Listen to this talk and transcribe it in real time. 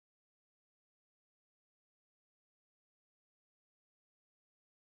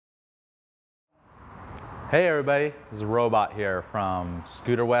Hey everybody, this is Robot here from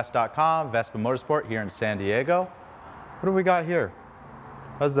ScooterWest.com, Vespa Motorsport here in San Diego. What do we got here?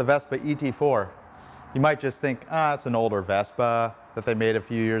 This is the Vespa ET4. You might just think, it's an older Vespa that they made a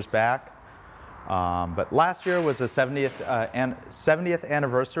few years back. But last year was the 70th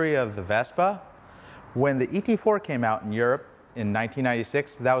anniversary of the Vespa. When the ET4 came out in Europe in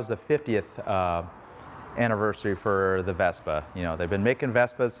 1996, that was the 50th anniversary for the Vespa. You know, they've been making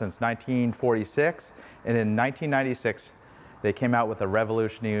Vespas since 1946, and in 1996 they came out with a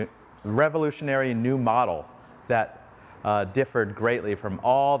revolutionary new model that differed greatly from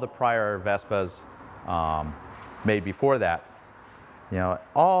all the prior Vespas made before that. You know,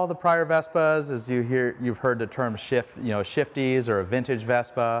 all the prior Vespas, as you've heard the term shifties or a vintage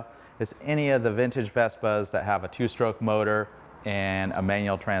Vespa. It's any of the vintage Vespas that have a two-stroke motor and a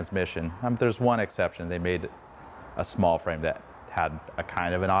manual transmission. There's one exception. They made a small frame that had a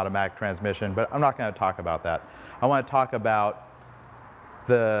kind of an automatic transmission, but I'm not going to talk about that. I want to talk about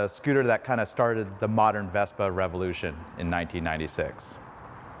the scooter that kind of started the modern Vespa revolution in 1996.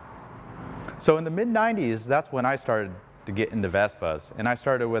 So in the mid-90s, that's when I started to get into Vespas, and I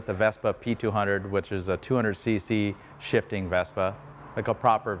started with the Vespa P200, which is a 200cc shifting Vespa, like a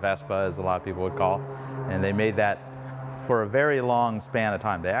proper Vespa, as a lot of people would call, and they made that for a very long span of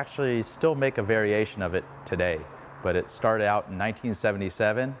time. They actually still make a variation of it today, but it started out in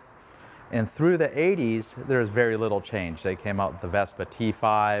 1977, and through the 80s there's very little change. They came out with the Vespa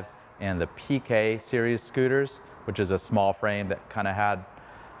T5 and the PK series scooters, which is a small frame that kind of had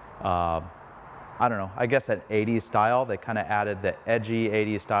I don't know, I guess an 80s style. They kind of added the edgy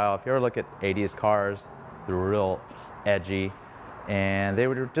 80s style. If you ever look at 80s cars, they're real edgy, and they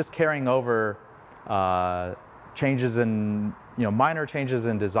were just carrying over changes in, minor changes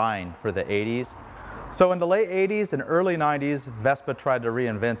in design for the 80s. So in the late 80s and early 90s, Vespa tried to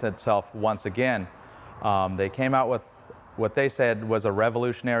reinvent itself once again. They came out with what they said was a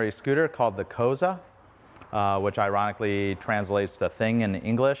revolutionary scooter called the Koza, which ironically translates to thing in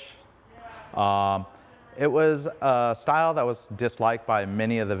English. It was a style that was disliked by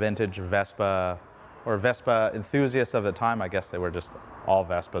many of the vintage Vespa or Vespa enthusiasts of the time. I guess they were just all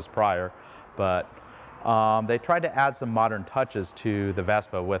Vespas prior, but they tried to add some modern touches to the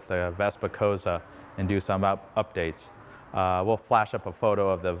Vespa with the Vespa Koza and do some updates. We'll flash up a photo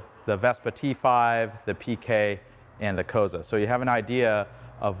of the Vespa T5, the PK, and the Koza, so you have an idea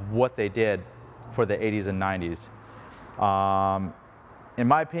of what they did for the 80s and 90s. In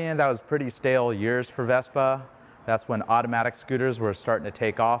my opinion, that was pretty stale years for Vespa. That's when automatic scooters were starting to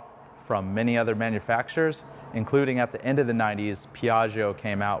take off from many other manufacturers, including at the end of the 90s, Piaggio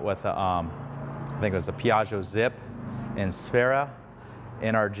came out with, I think it was the Piaggio Zip and Sfera,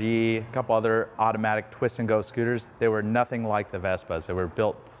 NRG, a couple other automatic twist and go scooters. They were nothing like the Vespas. They were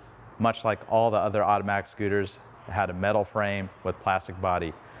built much like all the other automatic scooters. It had a metal frame with plastic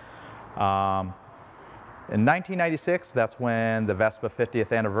body. In 1996, that's when the Vespa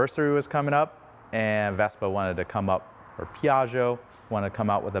 50th anniversary was coming up, and Vespa wanted to come up, or Piaggio wanted to come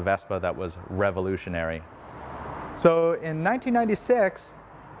out with a Vespa that was revolutionary. So in 1996,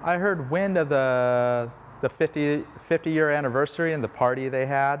 I heard wind of the 50-year anniversary and the party they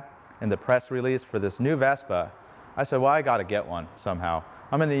had and the press release for this new Vespa. I said, well, I got to get one somehow.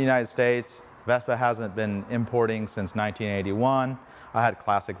 I'm in the United States. Vespa hasn't been importing since 1981. I had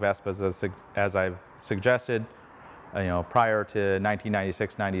classic Vespas, as I've suggested, prior to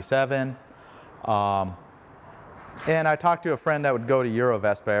 1996-97. And I talked to a friend that would go to Euro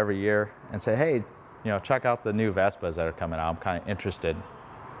Vespa every year and say, hey, check out the new Vespas that are coming out. I'm kind of interested.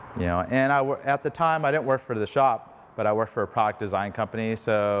 And at the time, I didn't work for the shop, but I worked for a product design company.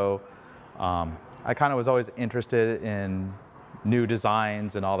 So I kind of was always interested in new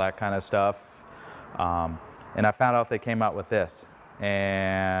designs and all that kind of stuff. And I found out they came out with this.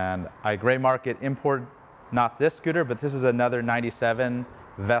 And I gray market imported, not this scooter, but this is another 97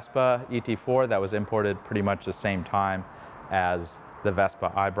 Vespa ET4 that was imported pretty much the same time as the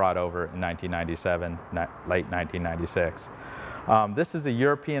Vespa I brought over in 1997, late 1996. This is a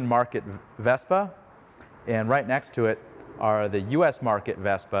European market Vespa, and right next to it are the US market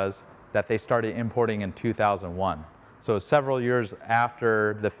Vespas that they started importing in 2001. So several years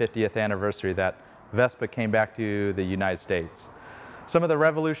after the 50th anniversary that Vespa came back to the United States. Some of the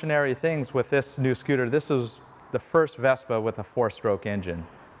revolutionary things with this new scooter, this was the first Vespa with a 4-stroke engine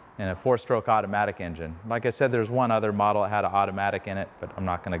and a 4-stroke automatic engine. Like I said, there's one other model that had an automatic in it, but I'm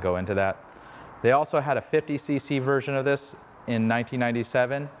not going to go into that. They also had a 50cc version of this in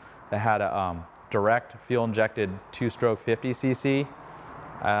 1997 that had a direct fuel-injected 2-stroke 50cc.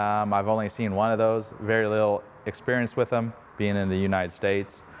 I've only seen one of those, very little experience with them, being in the United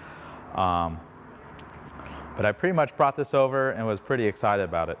States. But I pretty much brought this over and was pretty excited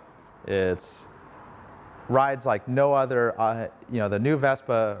about it. It's rides like no other, you know, the new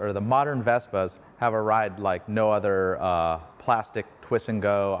Vespa or the modern Vespas have a ride like no other plastic twist and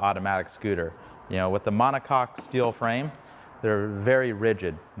go automatic scooter. You know, with the monocoque steel frame, they're very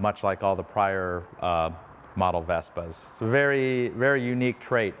rigid, much like all the prior model Vespas. It's a very, very unique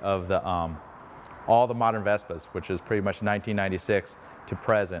trait of the all the modern Vespas, which is pretty much 1996 to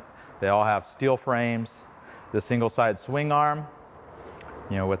present. They all have steel frames, the single-side swing arm,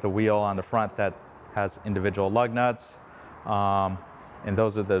 you know, with the wheel on the front that has individual lug nuts, and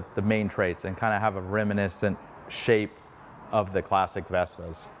those are the main traits, and kind of have a reminiscent shape of the classic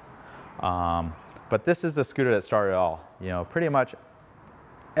Vespas. But this is the scooter that started it all. You know, pretty much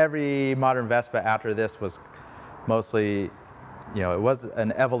every modern Vespa after this was mostly, you know, it was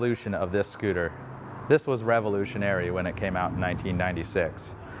an evolution of this scooter. This was revolutionary when it came out in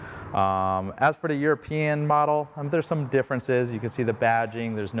 1996. As for the European model, there's some differences. You can see the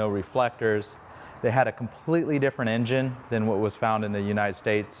badging, there's no reflectors. They had a completely different engine than what was found in the United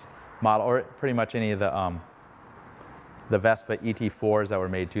States model, or pretty much any of the Vespa ET4s that were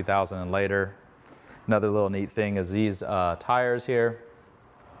made 2000 and later. Another little neat thing is these tires here.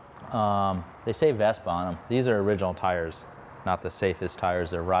 They say Vespa on them. These are original tires, not the safest tires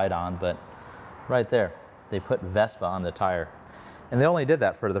to ride on, but right there, they put Vespa on the tire. And they only did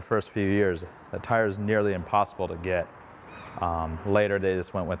that for the first few years. The tire is nearly impossible to get. Later they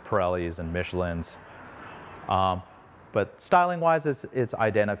just went with Pirellis and Michelins. But styling-wise, it's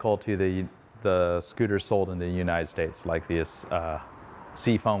identical to the scooters sold in the United States, like this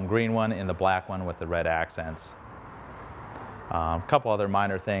seafoam green one and the black one with the red accents. A couple other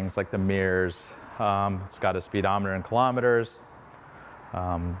minor things like the mirrors. It's got a speedometer in kilometers.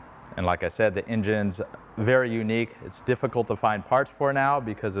 And like I said, the engine's very unique. It's difficult to find parts for now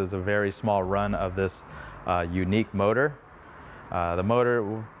because there's a very small run of this unique motor. The motor,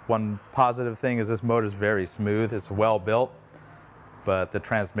 one positive thing is this motor is very smooth. It's well built, but the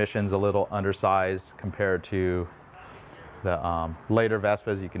transmission's a little undersized compared to the later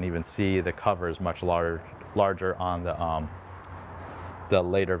Vespas. You can even see the cover is much larger on the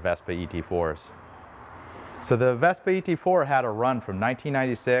later Vespa ET4s. So the Vespa ET4 had a run from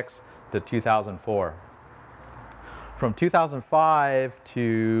 1996 to 2004. From 2005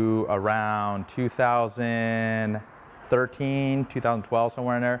 to around 2013, 2012,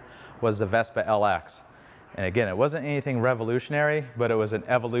 somewhere in there, was the Vespa LX. And again, it wasn't anything revolutionary, but it was an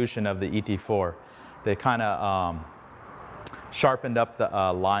evolution of the ET4. They kind of sharpened up the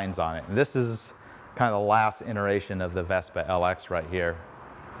lines on it. And this is kind of the last iteration of the Vespa LX right here.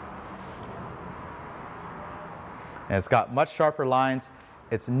 And it's got much sharper lines.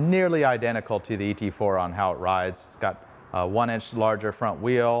 It's nearly identical to the ET4 on how it rides. It's got a 1-inch larger front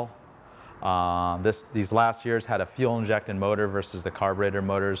wheel. These last years had a fuel-injected motor versus the carburetor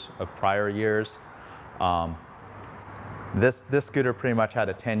motors of prior years. This scooter pretty much had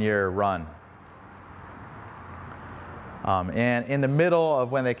a 10-year run. And in the middle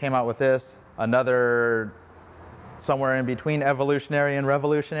of when they came out with this, another somewhere in between evolutionary and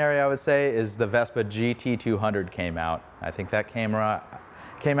revolutionary, I would say, is the Vespa GT200 came out. I think that came out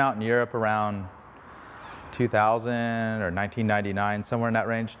in Europe around 2000 or 1999, somewhere in that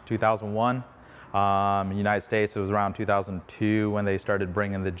range, 2001. In the United States, it was around 2002 when they started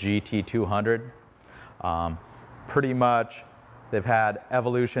bringing the GT200. Pretty much, they've had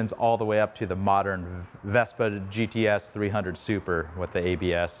evolutions all the way up to the modern Vespa GTS 300 Super with the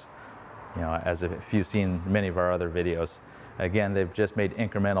ABS. You know, as if you've seen many of our other videos. Again, they've just made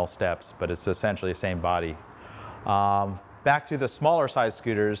incremental steps, but it's essentially the same body. Back to the smaller size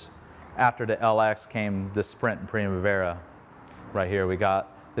scooters, after the LX came the Sprint and Primavera. Right here, we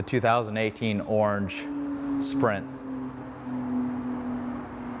got the 2018 orange Sprint.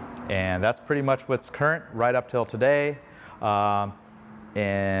 And that's pretty much what's current right up till today.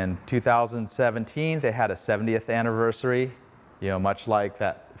 In 2017, they had a 70th anniversary. You know, much like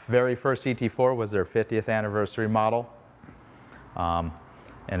that very first ET4 was their 50th anniversary model.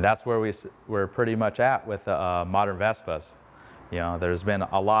 And that's where we're pretty much at with the modern Vespas. You know, there's been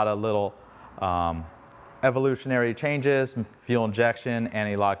a lot of little evolutionary changes, fuel injection,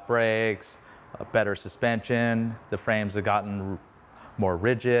 anti-lock brakes, better suspension. The frames have gotten more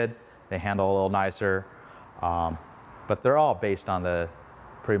rigid. They handle a little nicer. But they're all based on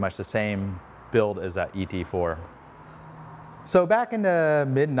pretty much the same build as that ET4. So back in the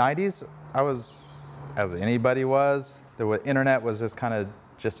mid-90s, I was, as anybody was, the internet was just kind of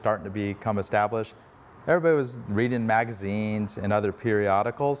starting to become established. Everybody was reading magazines and other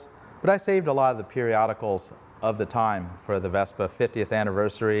periodicals, but I saved a lot of the periodicals of the time for the Vespa 50th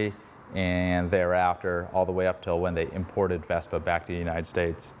anniversary and thereafter all the way up till when they imported Vespa back to the United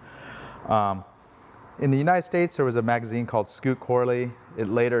States. In the United States, there was a magazine called Scoot Quarterly. It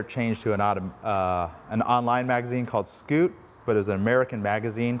later changed to an online magazine called Scoot, but it was an American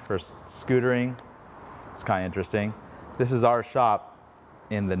magazine for scootering. It's kind of interesting. This is our shop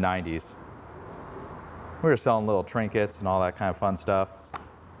in the 90s. We were selling little trinkets and all that kind of fun stuff,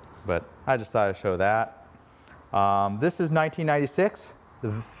 but I just thought I'd show that. This is 1996, the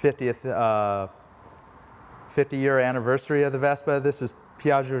 50-year anniversary of the Vespa. This is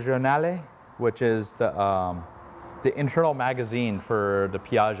Piaggio Giornale, which is the internal magazine for the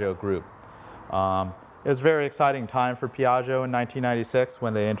Piaggio group. It was a very exciting time for Piaggio in 1996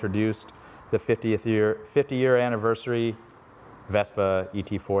 when they introduced the 50-year anniversary Vespa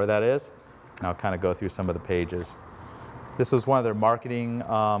ET4, that is. And I'll kind of go through some of the pages. This was one of their marketing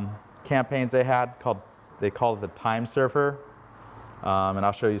campaigns they had they called it the Time Surfer. And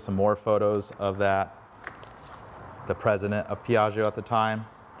I'll show you some more photos of that. The president of Piaggio at the time.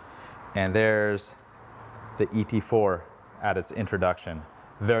 And there's the ET4 at its introduction.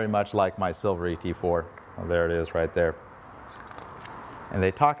 Very much like my silver ET4. Well, there it is right there. And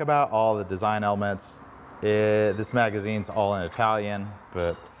they talk about all the design elements. This magazine's all in Italian,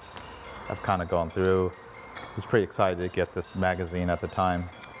 but I've kind of gone through. I was pretty excited to get this magazine at the time,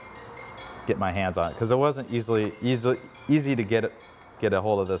 get my hands on it, because it wasn't easy to get a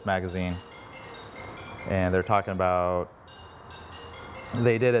hold of this magazine. And they're talking about,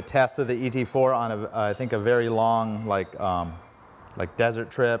 they did a test of the ET4 on I think a very long like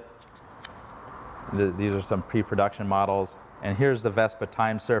desert trip. These are some pre-production models. And here's the Vespa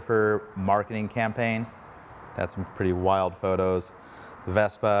Time Surfer marketing campaign. That's some pretty wild photos.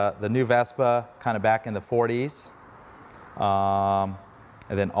 The new Vespa, kind of back in the 40s. And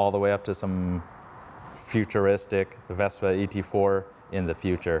then all the way up to some futuristic, the Vespa ET4 in the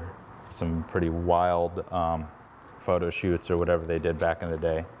future. Some pretty wild photo shoots or whatever they did back in the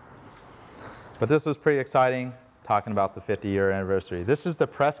day. But this was pretty exciting, talking about the 50-year anniversary. This is the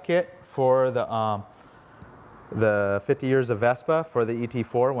press kit for the 50 years of Vespa for the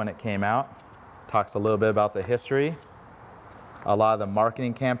ET4 when it came out. Talks a little bit about the history, a lot of the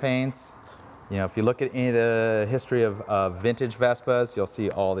marketing campaigns. You know, if you look at any of the history of vintage Vespas, you'll see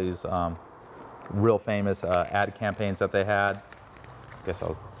all these real famous ad campaigns that they had. I guess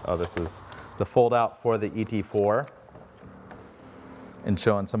this is the fold out for the ET4 and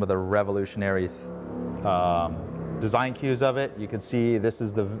showing some of the revolutionary design cues of it. You can see this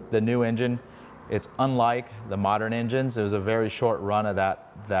is the new engine. It's unlike the modern engines. It was a very short run of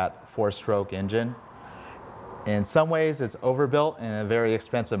that four-stroke engine. In some ways, it's overbuilt in a very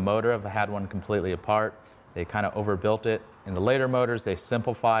expensive motor. I've had one completely apart. They kind of overbuilt it. In the later motors, they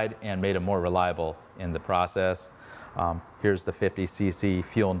simplified and made it more reliable in the process. Here's the 50cc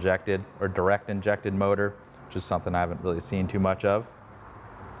fuel-injected or direct-injected motor, which is something I haven't really seen too much of.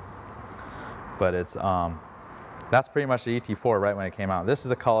 But it's that's pretty much the ET4 right when it came out. This is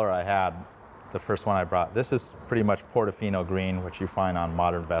the color I had, the first one I brought. This is pretty much Portofino green, which you find on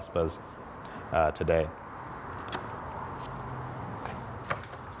modern Vespas today.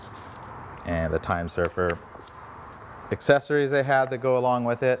 And the Time Surfer accessories they had that go along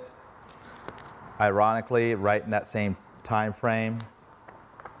with it. Ironically, right in that same time frame,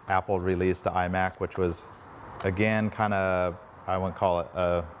 Apple released the iMac, which was, again, kind of, I wouldn't call it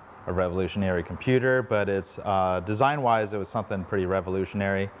a revolutionary computer, but it's design-wise, it was something pretty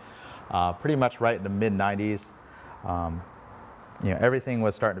revolutionary. Pretty much right in the mid-90s. You know, everything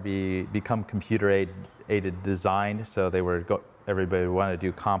was starting to become computer-aided design, so everybody wanted to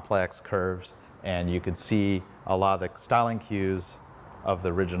do complex curves, and you could see a lot of the styling cues of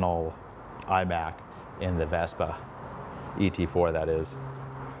the original iMac in the Vespa ET4, that is.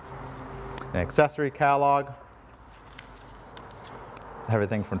 An accessory catalog.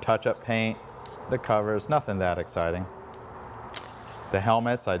 Everything from touch-up paint, the covers, nothing that exciting. The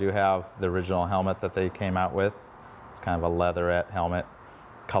helmets, I do have the original helmet that they came out with. It's kind of a leatherette helmet,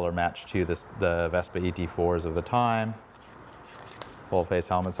 color matched to the Vespa ET4s of the time. Full face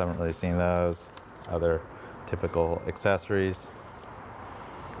helmets, I haven't really seen those. Other typical accessories.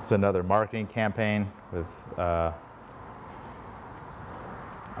 It's another marketing campaign with on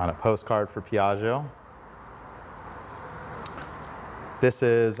a postcard for Piaggio. This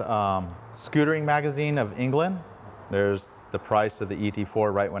is Scootering Magazine of England. There's the price of the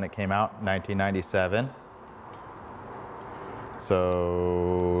ET4 right when it came out, 1997.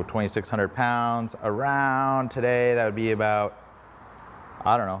 So 2,600 pounds. Around today, that would be about,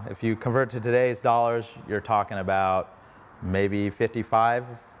 I don't know, if you convert to today's dollars, you're talking about maybe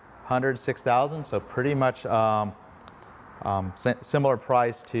 5,500, 6,000. So pretty much Similar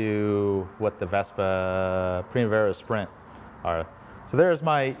price to what the Vespa Primavera Sprint are. So there's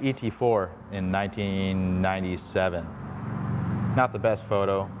my ET4 in 1997. Not the best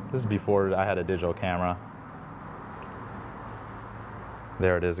photo. This is before I had a digital camera.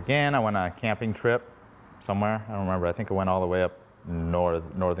 There it is again. I went on a camping trip somewhere. I don't remember. I think I went all the way up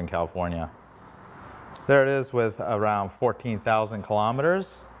Northern California. There it is with around 14,000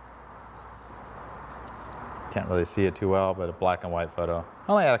 kilometers. Can't really see it too well, but a black and white photo.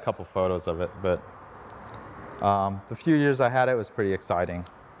 I only had a couple photos of it, but the few years I had it was pretty exciting.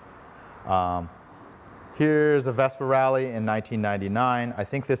 Here's a Vespa rally in 1999. I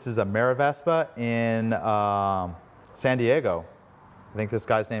think this is a Vespa in San Diego. I think this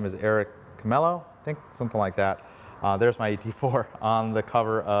guy's name is Eric Camello, I think, something like that. There's my ET4 on the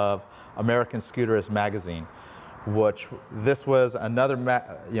cover of American Scooterist magazine, which this was another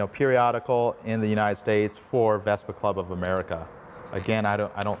periodical in the United States for Vespa Club of America. Again, I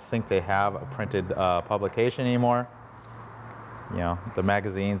don't think they have a printed publication anymore. You know, the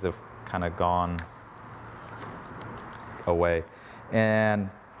magazines have kind of gone away. And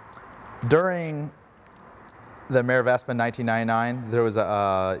during the Vespa in 1999, there was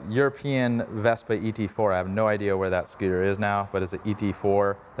a European Vespa ET4. I have no idea where that scooter is now, but it's an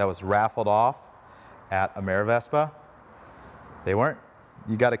ET4 that was raffled off at Vespa. They weren't,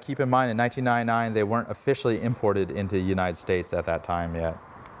 you got to keep in mind, in 1999, they weren't officially imported into the United States at that time yet.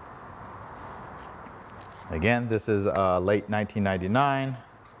 Again, this is late 1999.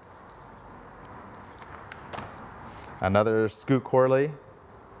 Another Scoot Corley.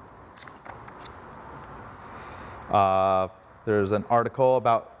 There's an article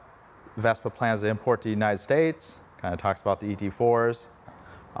about Vespa plans to import to the United States. Kind of talks about the ET4s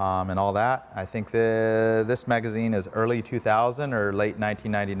and all that. I think this magazine is early 2000 or late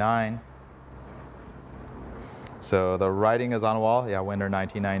 1999. So the writing is on the wall. Yeah, winter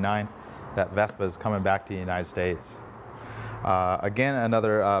 1999. That Vespa is coming back to the United States. Again,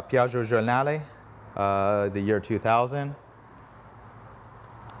 another Piaggio Giornale, the year 2000.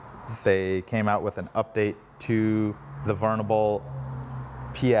 They came out with an update to the Vernable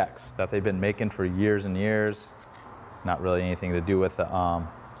PX that they've been making for years and years. Not really anything to do with the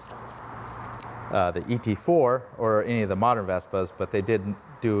ET4 or any of the modern Vespas, but they did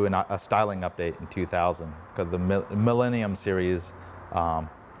do a styling update in 2000 because the Millennium Series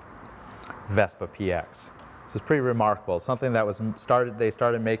Vespa PX. This is pretty remarkable. Something that they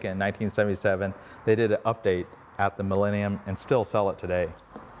started making in 1977. They did an update at the Millennium and still sell it today.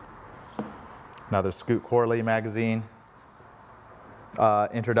 Another Scoot Corley magazine.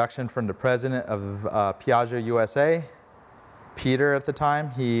 Introduction from the president of Piaggio USA, Peter at the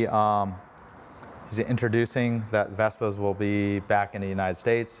time. He's introducing that Vespas will be back in the United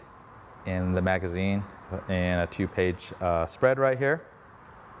States in the magazine in a 2-page spread right here.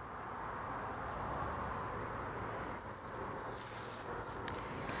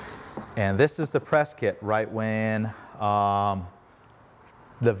 And this is the press kit right when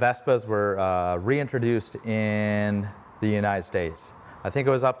the Vespas were reintroduced in the United States. I think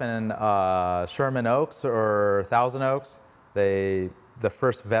it was up in Sherman Oaks or Thousand Oaks. The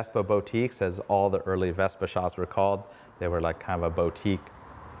first Vespa boutiques, as all the early Vespa shops were called. They were like kind of a boutique.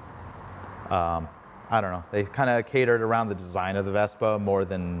 I don't know. They kind of catered around the design of the Vespa more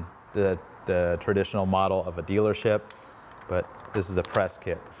than the traditional model of a dealership. But this is a press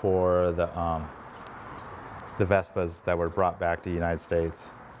kit for the Vespas that were brought back to the United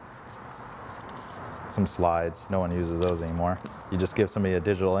States. Some slides. No one uses those anymore. You just give somebody a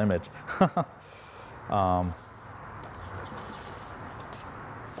digital image.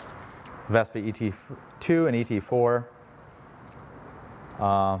 Vespa ET2 and ET4.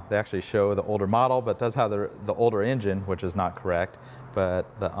 They actually show the older model, but it does have the older engine, which is not correct.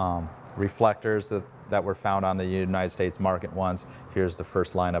 But the reflectors that were found on the United States market ones. Here's the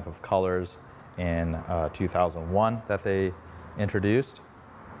first lineup of colors in 2001 that they introduced.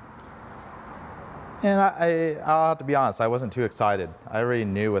 And I'll have to be honest, I wasn't too excited. I already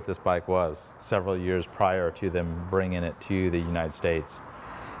knew what this bike was several years prior to them bringing it to the United States.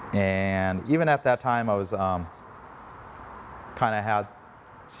 And even at that time, I was kind of had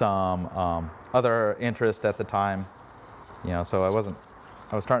some other interest at the time, you know, so I was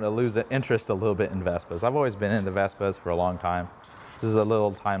starting to lose the interest a little bit in Vespas. I've always been into Vespas for a long time. This is a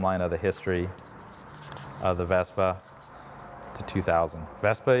little timeline of the history of the Vespa to 2000.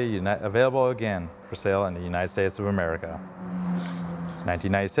 Vespa available again for sale in the United States of America.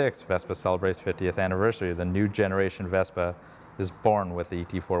 1996, Vespa celebrates 50th anniversary. The new generation Vespa is born with the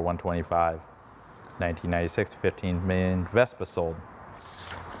ET4 125. 1996, 15 million Vespa sold.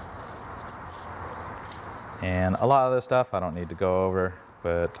 And a lot of other stuff I don't need to go over,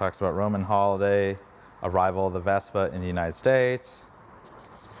 but it talks about Roman holiday, arrival of the Vespa in the United States,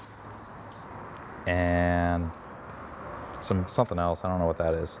 and something else. I don't know what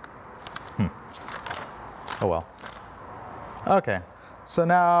that is. Oh well. Okay, so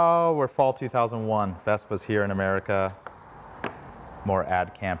now we're fall 2001. Vespa's here in America. More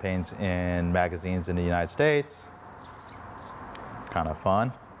ad campaigns in magazines in the United States. Kind of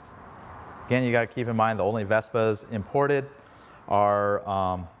fun. Again, you got to keep in mind the only Vespas imported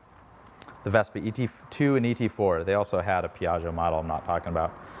are the Vespa ET2 and ET4. They also had a Piaggio model I'm not talking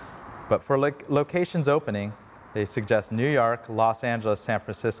about. But for locations opening, they suggest New York, Los Angeles, San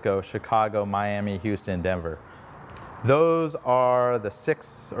Francisco, Chicago, Miami, Houston, Denver. Those are the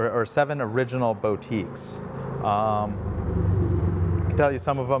 6 or 7 original boutiques. I can tell you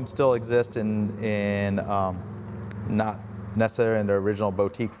some of them still exist in not necessarily in their original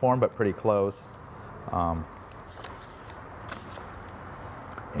boutique form, but pretty close.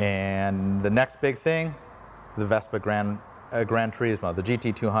 And the next big thing, the Vespa Gran Turismo, the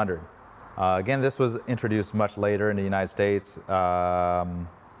GT200. Again, this was introduced much later in the United States.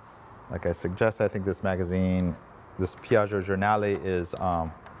 Like I suggest, I think this magazine, this Piaggio Giornale, is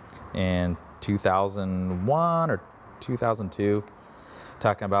in 2001 or 2002,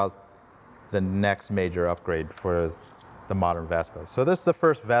 talking about the next major upgrade for the modern Vespa. So this is the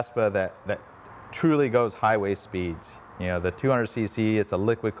first Vespa that truly goes highway speeds. You know, the 200cc, it's a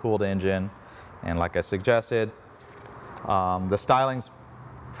liquid-cooled engine, and like I suggested, the styling's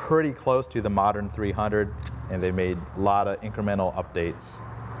pretty close to the modern 300, and they made a lot of incremental updates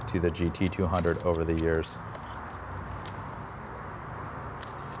to the GT200 over the years.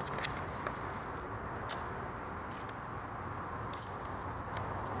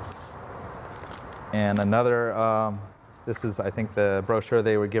 And another, this is, I think, the brochure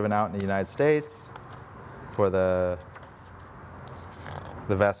they were giving out in the United States for the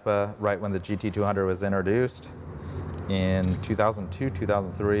Vespa right when the GT200 was introduced in 2002,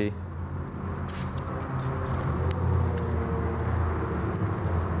 2003.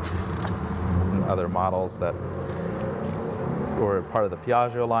 And other models that were part of the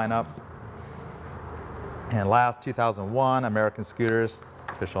Piaggio lineup. And last, 2001, American Scooters,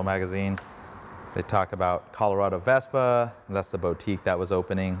 official magazine. They talk about Colorado Vespa. That's the boutique that was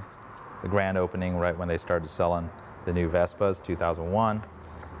opening, the grand opening right when they started selling the new Vespas, 2001.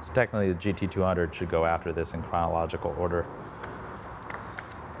 So technically the GT200 should go after this in chronological order.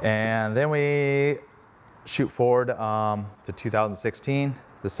 And then we shoot forward to 2016,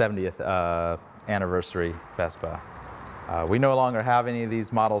 the 70th anniversary Vespa. We no longer have any of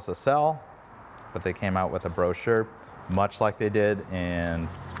these models to sell, but they came out with a brochure, much like they did in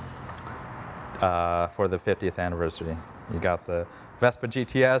for the 50th anniversary. You got the Vespa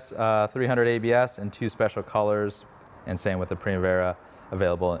GTS 300 ABS in 2 special colors, and same with the Primavera,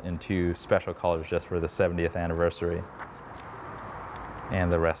 available in 2 special colors just for the 70th anniversary,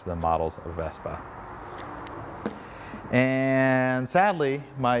 and the rest of the models of Vespa. And sadly,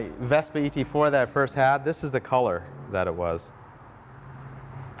 my Vespa ET4 that I first had, this is the color that it was.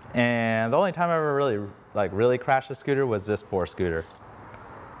 And the only time I ever really crashed a scooter was this poor scooter.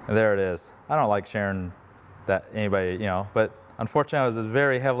 And there it is. I don't like sharing that anybody, you know, but unfortunately I was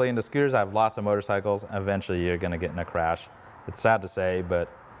very heavily into scooters. I have lots of motorcycles, and eventually you're gonna get in a crash. It's sad to say, but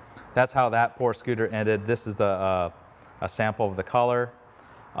that's how that poor scooter ended. This is the a sample of the color.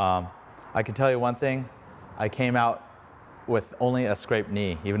 I can tell you one thing, I came out with only a scraped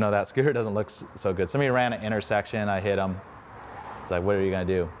knee, even though that scooter doesn't look so good. Somebody ran an intersection, I hit him. It's like, what are you gonna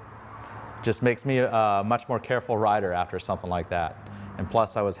do? Just makes me a much more careful rider after something like that. And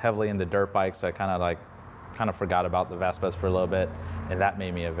plus I was heavily into dirt bikes, so I kind of forgot about the Vespas for a little bit, and that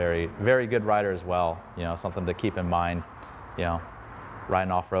made me a very, very good rider as well. You know, something to keep in mind, you know,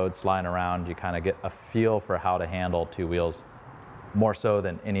 riding off-road, sliding around, you kind of get a feel for how to handle 2 wheels more so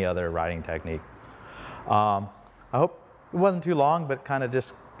than any other riding technique. I hope it wasn't too long, but kind of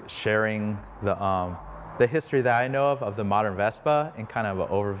just sharing the history that I know of the modern Vespa, and kind of an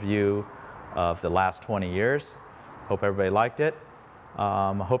overview of the last 20 years. Hope everybody liked it.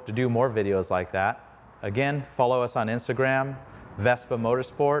 I hope to do more videos like that. Again, follow us on Instagram, Vespa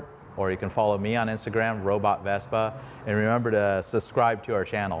Motorsport, or you can follow me on Instagram, Robot Vespa, and remember to subscribe to our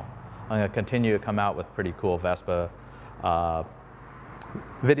channel. I'm going to continue to come out with pretty cool Vespa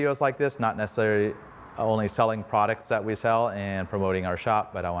videos like this, not necessarily only selling products that we sell and promoting our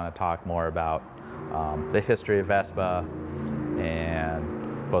shop, but I want to talk more about the history of Vespa,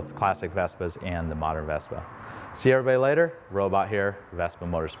 and both classic Vespas and the modern Vespa. See everybody later. Robot here, Vespa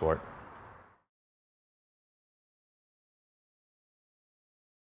Motorsport.